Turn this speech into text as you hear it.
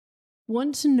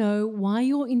Want to know why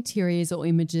your interiors or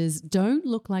images don't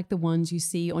look like the ones you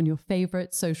see on your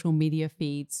favorite social media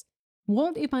feeds?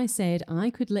 What if I said I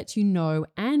could let you know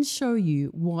and show you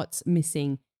what's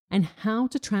missing and how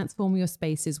to transform your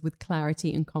spaces with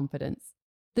clarity and confidence?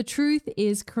 The truth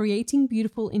is, creating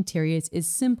beautiful interiors is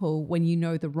simple when you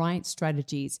know the right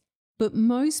strategies, but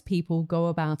most people go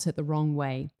about it the wrong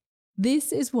way.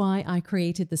 This is why I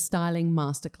created the Styling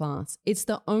Masterclass. It's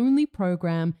the only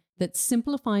program that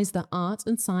simplifies the art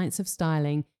and science of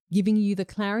styling, giving you the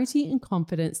clarity and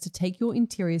confidence to take your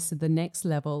interiors to the next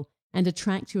level and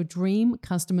attract your dream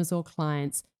customers or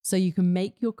clients so you can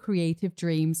make your creative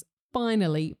dreams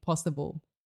finally possible.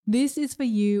 This is for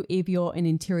you if you're an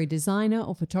interior designer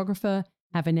or photographer,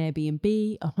 have an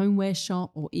Airbnb, a homeware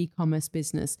shop, or e-commerce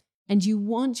business, and you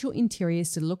want your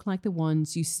interiors to look like the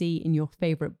ones you see in your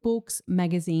favorite books,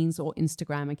 magazines, or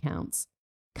Instagram accounts.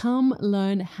 Come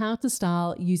learn how to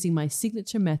style using my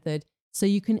signature method so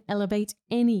you can elevate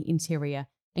any interior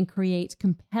and create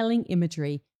compelling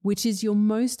imagery, which is your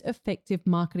most effective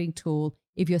marketing tool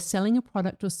if you're selling a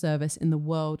product or service in the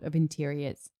world of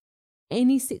interiors.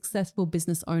 Any successful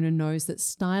business owner knows that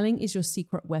styling is your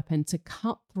secret weapon to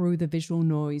cut through the visual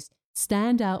noise,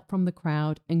 stand out from the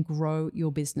crowd, and grow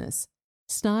your business.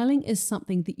 Styling is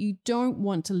something that you don't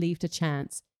want to leave to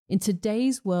chance. In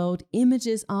today's world,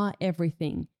 images are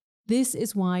everything. This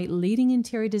is why leading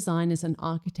interior designers and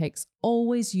architects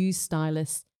always use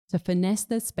stylists to finesse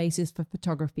their spaces for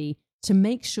photography to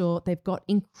make sure they've got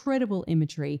incredible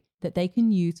imagery that they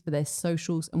can use for their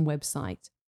socials and website.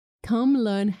 Come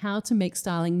learn how to make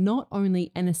styling not only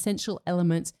an essential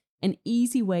element, an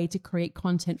easy way to create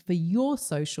content for your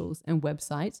socials and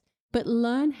websites, but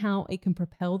learn how it can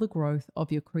propel the growth of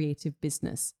your creative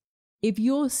business. If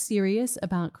you're serious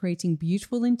about creating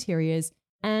beautiful interiors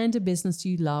and a business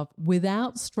you love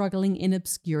without struggling in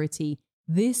obscurity,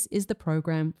 this is the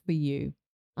program for you.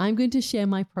 I'm going to share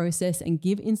my process and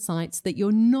give insights that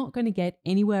you're not going to get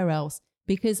anywhere else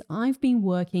because I've been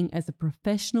working as a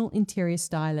professional interior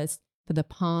stylist for the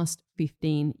past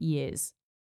 15 years.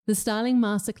 The Styling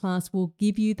Masterclass will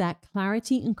give you that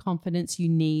clarity and confidence you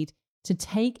need to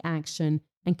take action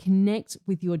and connect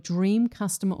with your dream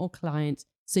customer or client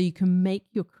so you can make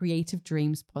your creative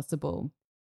dreams possible.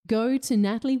 Go to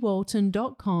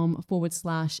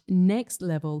nataliewalton.com/next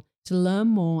level to learn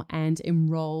more and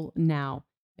enroll now.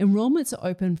 Enrollments are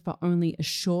open for only a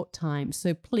short time,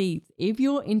 so please, if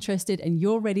you're interested and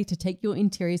you're ready to take your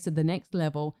interiors to the next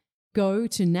level, go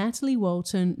to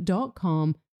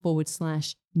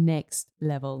nataliewalton.com/next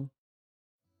level.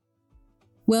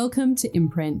 Welcome to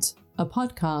Imprint, a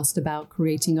podcast about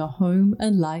creating a home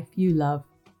and life you love.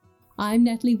 I'm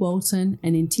Natalie Walton,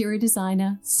 an interior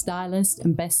designer, stylist,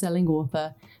 and best-selling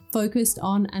author focused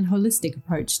on an holistic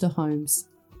approach to homes.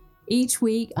 Each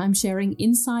week, I'm sharing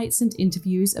insights and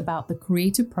interviews about the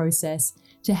creative process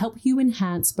to help you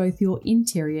enhance both your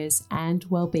interiors and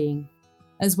well-being,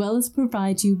 as well as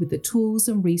provide you with the tools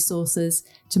and resources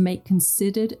to make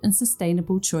considered and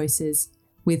sustainable choices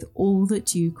with all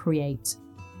that you create.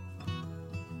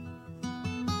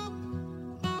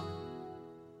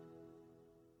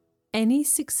 Any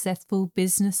successful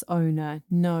business owner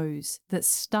knows that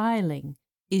styling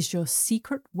is your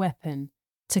secret weapon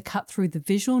to cut through the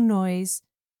visual noise,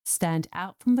 stand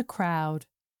out from the crowd,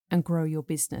 and grow your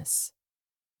business.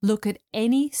 Look at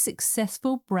any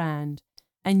successful brand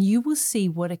and you will see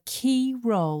what a key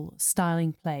role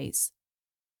styling plays.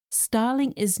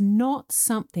 Styling is not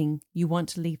something you want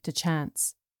to leave to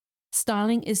chance.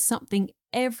 Styling is something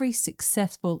every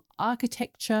successful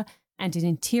architecture and an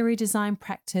interior design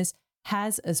practice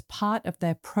has as part of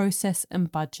their process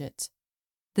and budget.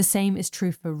 The same is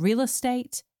true for real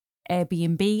estate,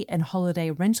 Airbnb and holiday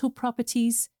rental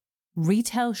properties,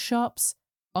 retail shops,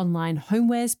 online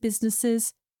homewares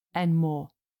businesses, and more.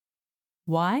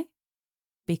 Why?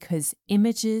 Because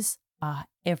images are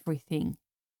everything.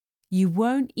 You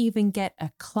won't even get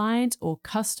a client or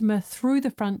customer through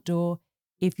the front door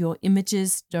if your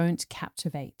images don't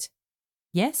captivate.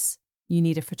 Yes, you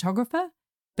need a photographer,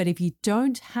 but if you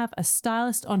don't have a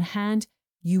stylist on hand,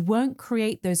 you won't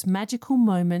create those magical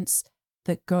moments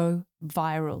that go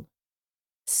viral.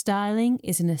 Styling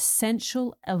is an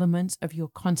essential element of your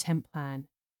content plan.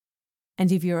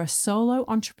 And if you're a solo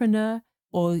entrepreneur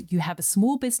or you have a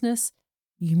small business,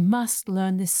 you must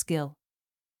learn this skill.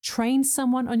 Train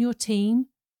someone on your team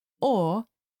or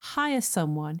hire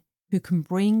someone who can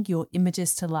bring your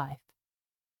images to life.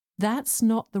 That's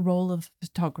not the role of a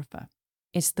photographer.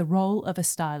 It's the role of a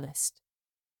stylist.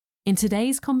 In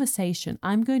today's conversation,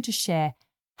 I'm going to share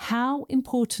how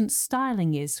important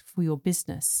styling is for your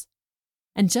business,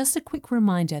 And just a quick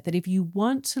reminder that if you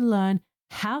want to learn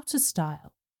how to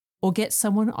style or get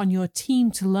someone on your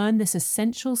team to learn this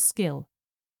essential skill,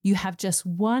 you have just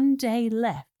 1 day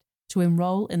left to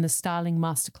enroll in the Styling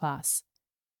Masterclass.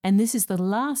 And this is the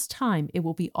last time it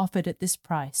will be offered at this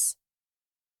price.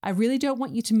 I really don't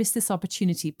want you to miss this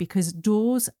opportunity because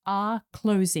doors are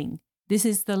closing. This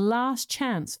is the last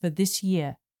chance for this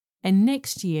year. And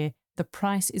next year, the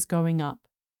price is going up.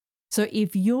 So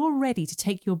if you're ready to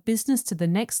take your business to the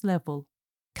next level,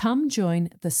 come join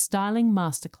the Styling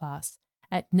Masterclass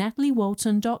at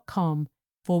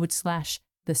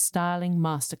nataliewalton.com/the Styling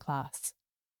Masterclass.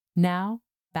 Now,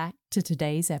 back to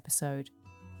today's episode.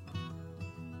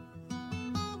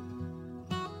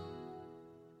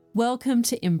 Welcome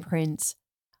to Imprint.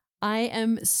 I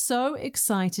am so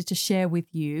excited to share with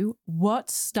you what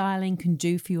styling can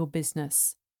do for your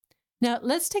business. Now,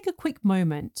 let's take a quick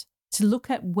moment to look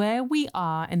at where we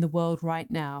are in the world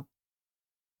right now.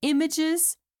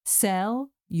 Images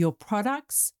sell your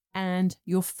products and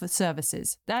your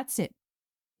services. That's it.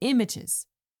 Images.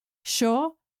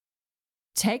 Sure,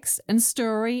 text and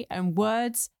story and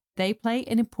words, they play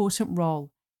an important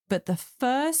role. But the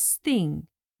first thing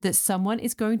that someone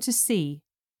is going to see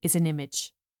is an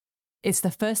image. It's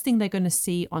the first thing they're going to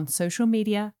see on social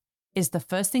media. It's the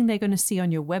first thing they're going to see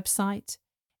on your website.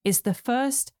 It's the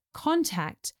first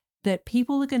contact that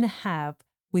people are going to have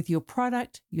with your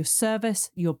product, your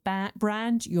service, your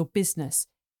brand, your business.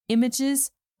 Images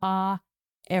are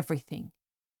everything.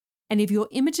 And if your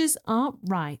images aren't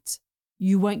right,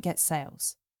 you won't get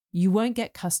sales. You won't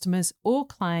get customers or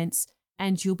clients,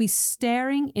 and you'll be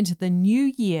staring into the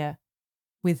new year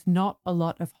with not a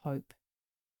lot of hope.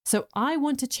 So I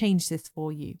want to change this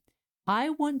for you.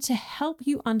 I want to help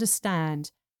you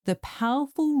understand the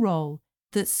powerful role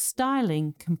that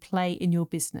styling can play in your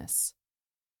business.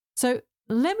 So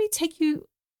let me take you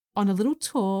on a little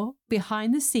tour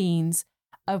behind the scenes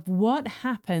of what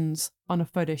happens on a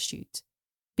photo shoot,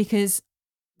 because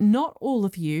not all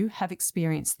of you have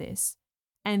experienced this.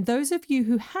 And those of you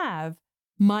who have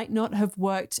might not have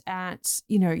worked at,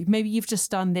 maybe you've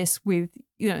just done this with,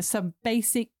 some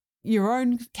basic, your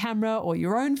own camera or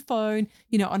your own phone,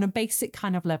 on a basic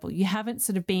kind of level. You haven't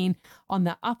sort of been on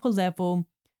the upper level,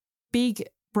 big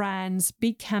brands,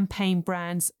 big campaign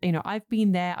brands. I've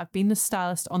been there. I've been the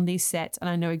stylist on these sets, and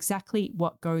I know exactly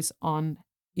what goes on,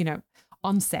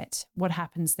 on set, what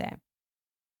happens there.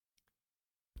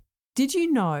 Did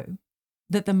you know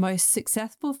that the most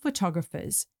successful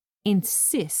photographers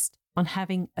insist on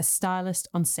having a stylist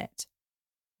on set?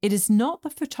 It is not the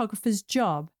photographer's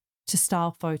job to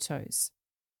style photos.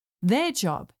 Their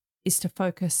job is to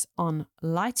focus on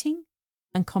lighting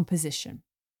and composition.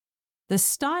 The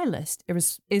stylist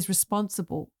is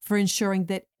responsible for ensuring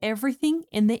that everything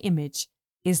in the image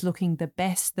is looking the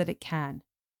best that it can.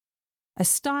 A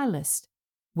stylist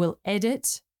will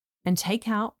edit and take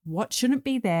out what shouldn't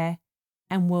be there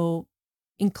and will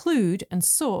include and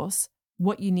source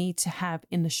what you need to have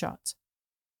in the shot.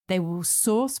 They will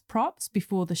source props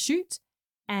before the shoot,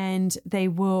 and they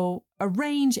will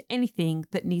arrange anything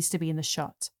that needs to be in the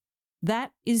shot.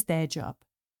 That is their job.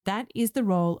 That is the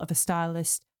role of a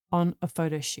stylist on a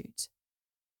photo shoot.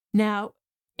 Now,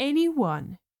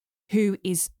 anyone who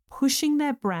is pushing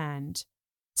their brand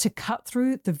to cut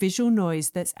through the visual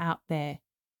noise that's out there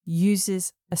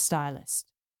uses a stylist,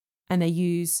 and they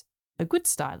use a good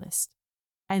stylist.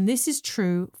 And this is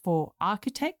true for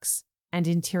architects and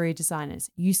interior designers.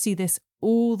 You see this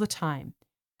all the time.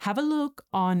 Have a look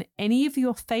on any of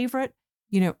your favorite,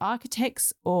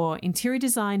 architects or interior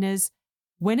designers.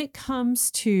 When it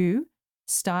comes to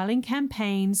styling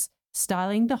campaigns,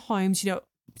 styling the homes,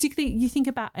 particularly you think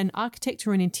about an architect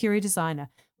or an interior designer,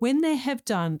 when they have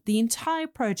done the entire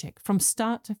project from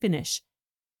start to finish,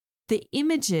 the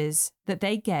images that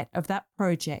they get of that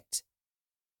project,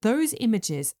 those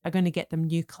images are going to get them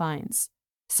new clients.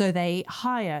 So they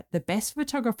hire the best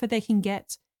photographer they can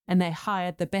get, and they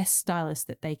hire the best stylist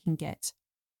that they can get.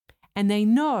 And they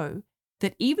know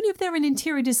that even if they're an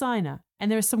interior designer,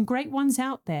 and there are some great ones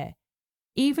out there,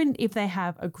 even if they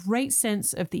have a great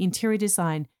sense of the interior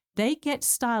design, they get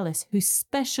stylists who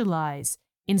specialize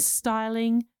in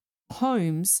styling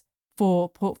homes for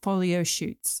portfolio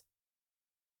shoots.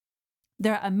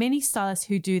 There are many stylists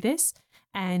who do this,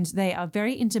 and they are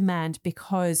very in demand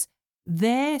because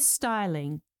their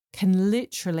styling can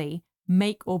literally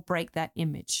make or break that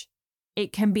image.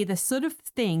 It can be the sort of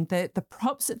thing that the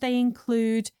props that they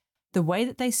include, the way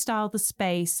that they style the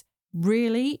space,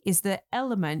 really is the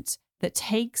element that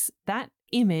takes that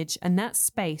image and that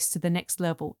space to the next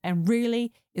level and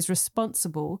really is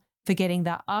responsible for getting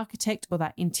that architect or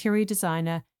that interior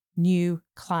designer new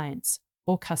clients.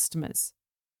 or customers.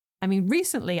 I mean,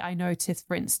 recently I noticed,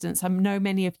 for instance, I know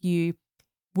many of you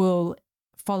will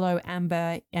follow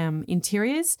Amber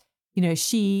Interiors.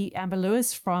 Amber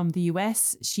Lewis from the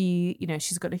US,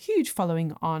 she's got a huge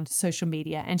following on social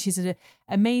media, and she's an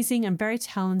amazing and very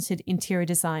talented interior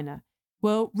designer.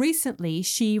 Well, recently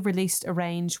she released a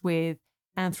range with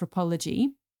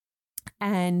Anthropologie,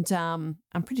 and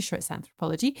I'm pretty sure it's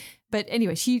Anthropologie. But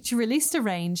anyway, she released a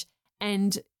range,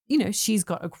 and she's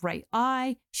got a great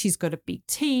eye, she's got a big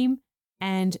team,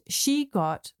 and she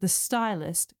got the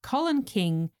stylist Colin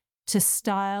King to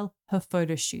style her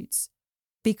photo shoots,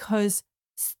 because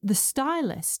the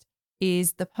stylist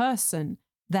is the person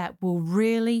that will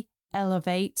really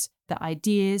elevate the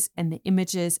ideas and the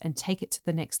images and take it to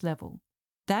the next level.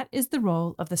 That is the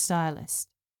role of the stylist.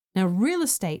 Now, real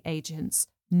estate agents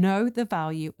know the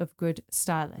value of good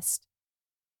stylists.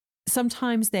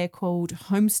 Sometimes they're called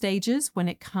home stagers when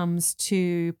it comes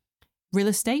to real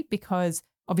estate, because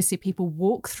obviously people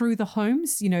walk through the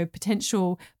homes,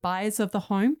 potential buyers of the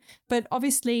home. But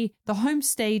obviously the home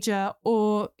stager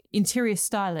or interior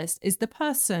stylist is the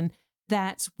person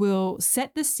that will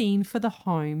set the scene for the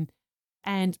home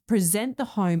and present the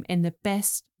home in the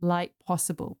best light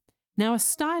possible. Now, a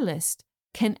stylist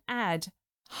can add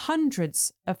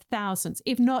hundreds of thousands,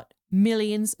 if not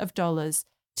millions of dollars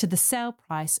to the sale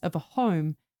price of a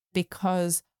home,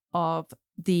 because of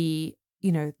the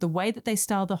way that they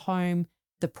style the home,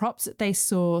 the props that they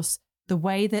source, the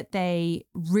way that they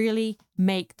really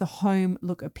make the home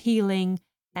look appealing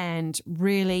and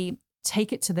really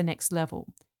take it to the next level.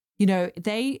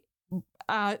 They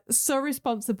are so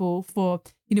responsible for,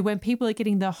 when people are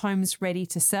getting their homes ready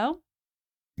to sell,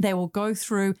 they will go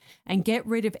through and get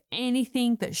rid of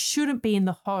anything that shouldn't be in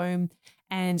the home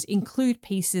and include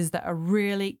pieces that are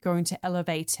really going to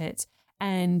elevate it.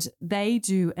 And they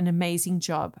do an amazing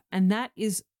job. And that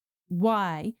is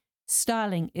why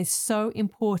styling is so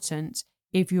important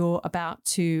if you're about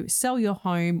to sell your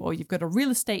home, or you've got a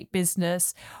real estate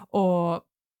business, or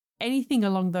anything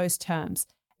along those terms.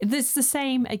 It's the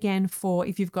same again for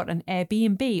if you've got an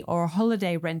Airbnb or a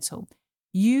holiday rental.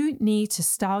 You need to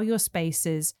style your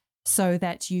spaces so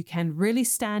that you can really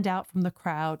stand out from the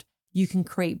crowd. You can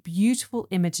create beautiful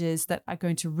images that are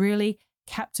going to really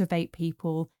captivate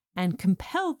people and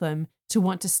compel them to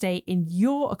want to stay in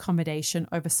your accommodation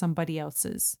over somebody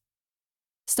else's.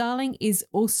 Styling is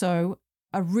also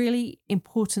a really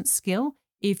important skill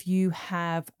if you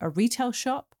have a retail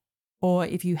shop or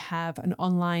if you have an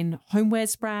online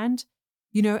homewares brand.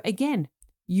 Again,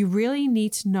 you really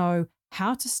need to know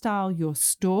how to style your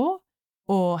store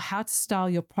or how to style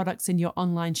your products in your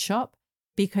online shop,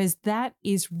 because that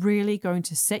is really going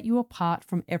to set you apart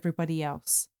from everybody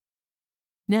else.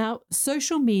 Now,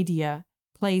 social media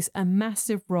plays a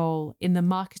massive role in the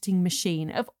marketing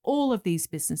machine of all of these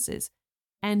businesses.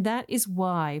 And that is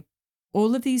why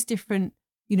all of these different,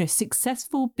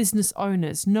 successful business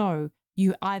owners know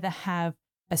you either have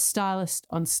a stylist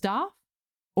on staff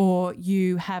or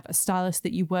you have a stylist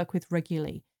that you work with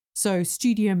regularly. So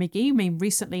Studio McGee,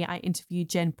 recently I interviewed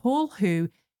Jen Paul, who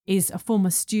is a former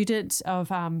student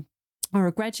of, or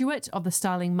a graduate of the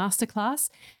Styling Masterclass,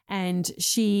 and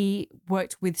she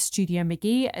worked with Studio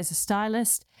McGee as a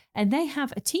stylist, and they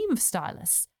have a team of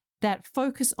stylists that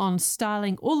focus on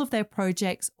styling all of their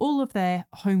projects, all of their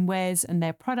homewares and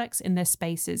their products in their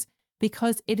spaces,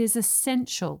 because it is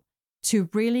essential to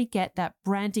really get that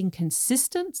branding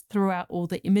consistent throughout all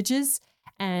the images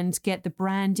and get the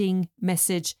branding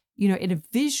message, in a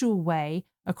visual way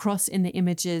across in the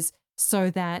images,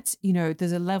 so that,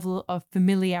 there's a level of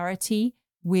familiarity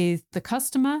with the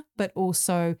customer, but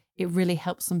also it really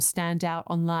helps them stand out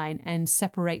online and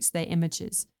separates their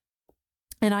images.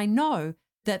 And I know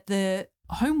that the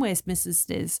homewares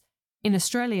businesses in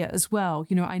Australia as well,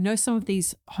 I know some of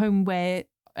these homeware,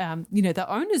 the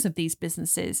owners of these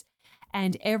businesses,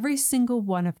 and every single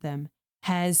one of them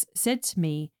has said to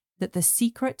me that the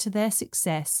secret to their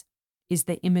success is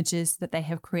the images that they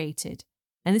have created.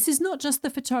 And this is not just the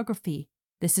photography,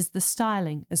 this is the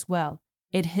styling as well.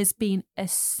 It has been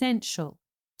essential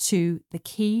to the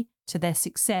key to their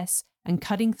success, and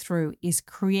cutting through is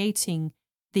creating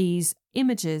these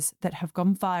images that have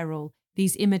gone viral,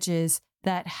 these images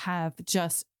that have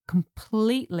just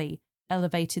completely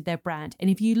elevated their brand. And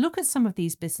if you look at some of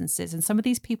these businesses and some of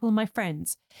these people, my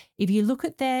friends, if you look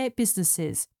at their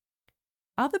businesses,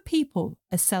 other people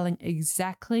are selling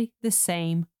exactly the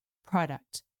same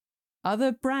product.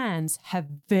 Other brands have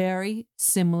very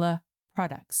similar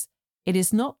products. It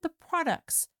is not the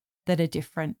products that are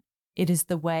different. It is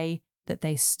the way that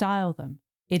they style them.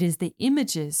 It is the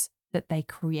images that they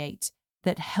create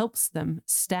that helps them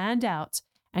stand out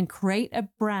and create a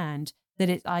brand that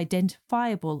is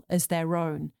identifiable as their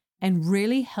own and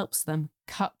really helps them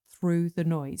cut through the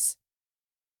noise.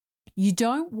 You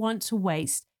don't want to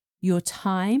waste your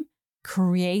time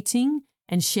creating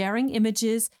and sharing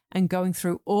images and going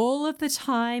through all of the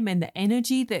time and the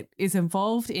energy that is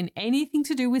involved in anything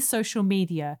to do with social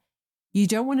media. You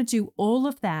don't want to do all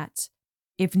of that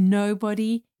if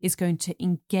nobody is going to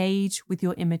engage with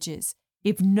your images,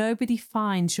 if nobody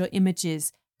finds your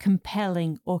images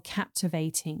compelling or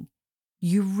captivating.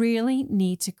 You really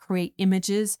need to create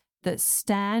images that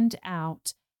stand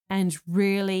out and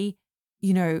really,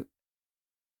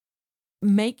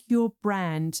 make your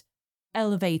brand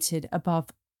elevated above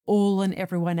all and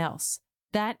everyone else.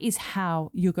 That is how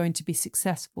you're going to be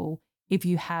successful if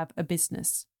you have a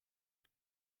business.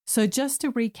 So just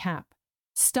to recap,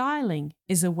 styling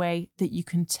is a way that you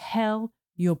can tell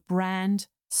your brand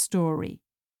story.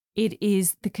 It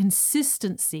is the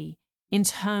consistency in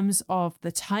terms of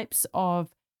the types of,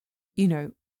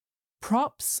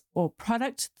 props or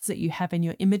products that you have in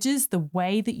your images, the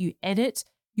way that you edit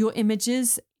your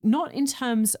images, not in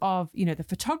terms of, the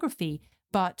photography,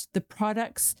 but the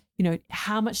products,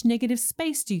 how much negative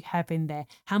space do you have in there?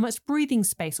 How much breathing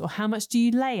space, or how much do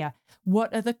you layer?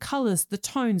 What are the colors, the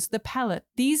tones, the palette?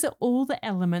 These are all the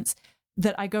elements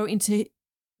that I go into,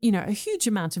 a huge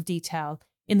amount of detail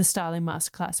in the Styling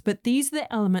Masterclass. But these are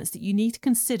the elements that you need to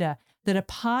consider that are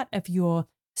part of your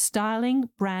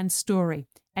styling brand story.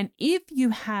 And if you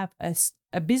have a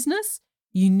business,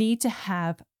 you need to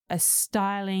have a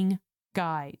styling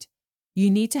guide.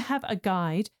 You need to have a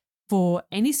guide for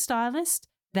any stylist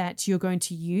that you're going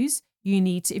to use. You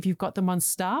need to, if you've got them on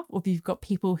staff or if you've got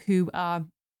people who are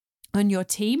on your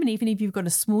team, and even if you've got a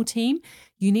small team,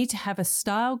 you need to have a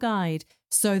style guide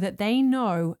so that they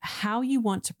know how you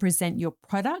want to present your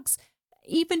products.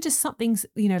 Even just something,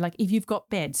 like if you've got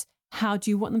beds, how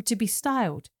do you want them to be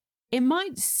styled? It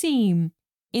might seem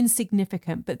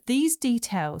insignificant, but these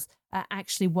details are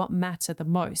actually what matter the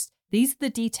most. These are the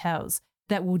details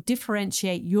that will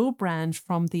differentiate your brand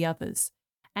from the others.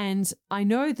 And I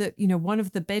know that, one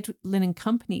of the bed linen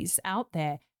companies out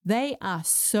there, they are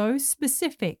so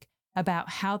specific about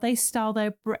how they style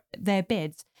their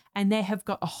beds, and they have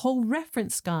got a whole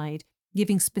reference guide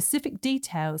giving specific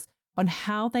details on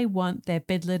how they want their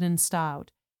bed linen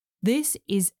styled. This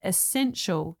is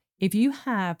essential if you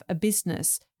have a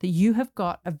business that you have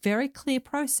got a very clear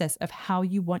process of how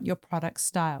you want your products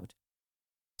styled.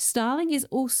 Styling is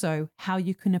also how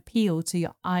you can appeal to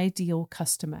your ideal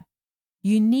customer.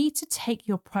 You need to take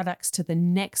your products to the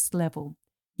next level.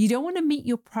 You don't want to meet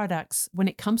your products when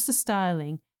it comes to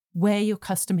styling where your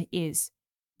customer is.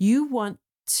 You want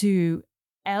to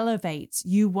elevate.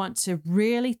 You want to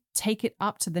really take it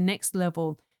up to the next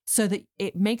level so that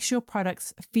it makes your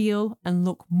products feel and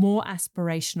look more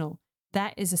aspirational.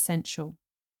 That is essential.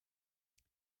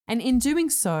 And in doing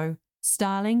so,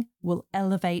 styling will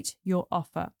elevate your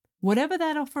offer. Whatever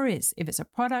that offer is, if it's a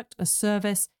product, a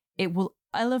service, it will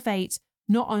elevate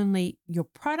not only your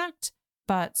product,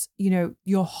 but,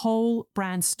 your whole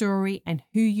brand story and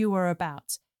who you are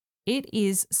about. It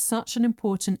is such an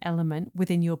important element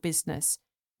within your business,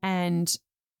 and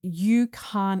you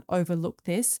can't overlook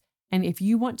this. And if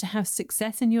you want to have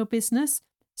success in your business,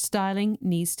 styling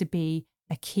needs to be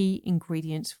a key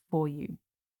ingredient for you.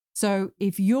 So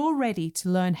if you're ready to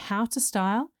learn how to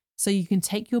style so you can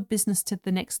take your business to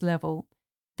the next level,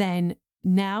 then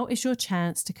now is your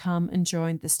chance to come and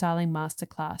join the Styling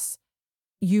Masterclass.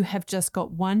 You have just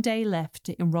got 1 day left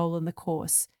to enroll in the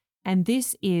course, and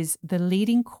this is the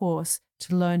leading course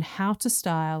to learn how to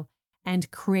style and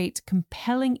create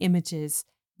compelling images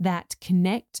that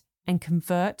connect and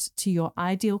convert to your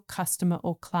ideal customer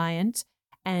or client.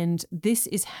 And this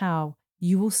is how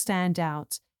you will stand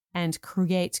out and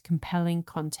create compelling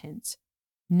content.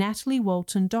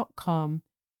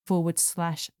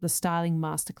 nataliewalton.com/the Styling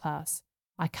Masterclass.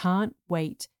 I can't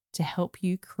wait to help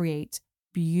you create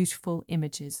beautiful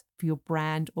images for your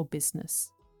brand or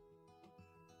business.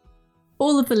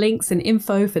 All of the links and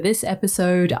info for this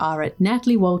episode are at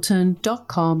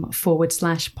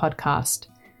nataliewalton.com/podcast.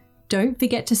 Don't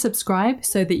forget to subscribe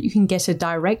so that you can get a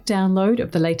direct download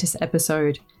of the latest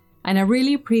episode. And I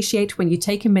really appreciate when you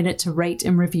take a minute to rate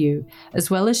and review,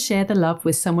 as well as share the love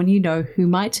with someone you know who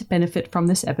might benefit from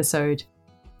this episode,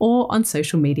 or on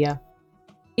social media.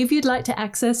 If you'd like to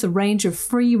access a range of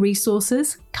free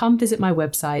resources, come visit my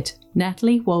website,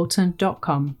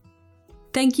 nataliewalton.com.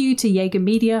 Thank you to Jaeger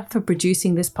Media for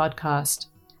producing this podcast.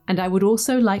 And I would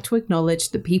also like to acknowledge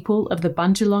the people of the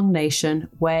Bundjalung Nation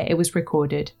where it was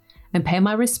recorded, and pay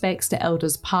my respects to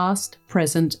elders past,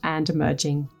 present, and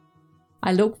emerging.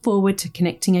 I look forward to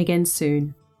connecting again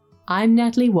soon. I'm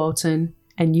Natalie Walton,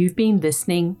 and you've been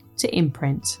listening to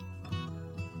Imprint.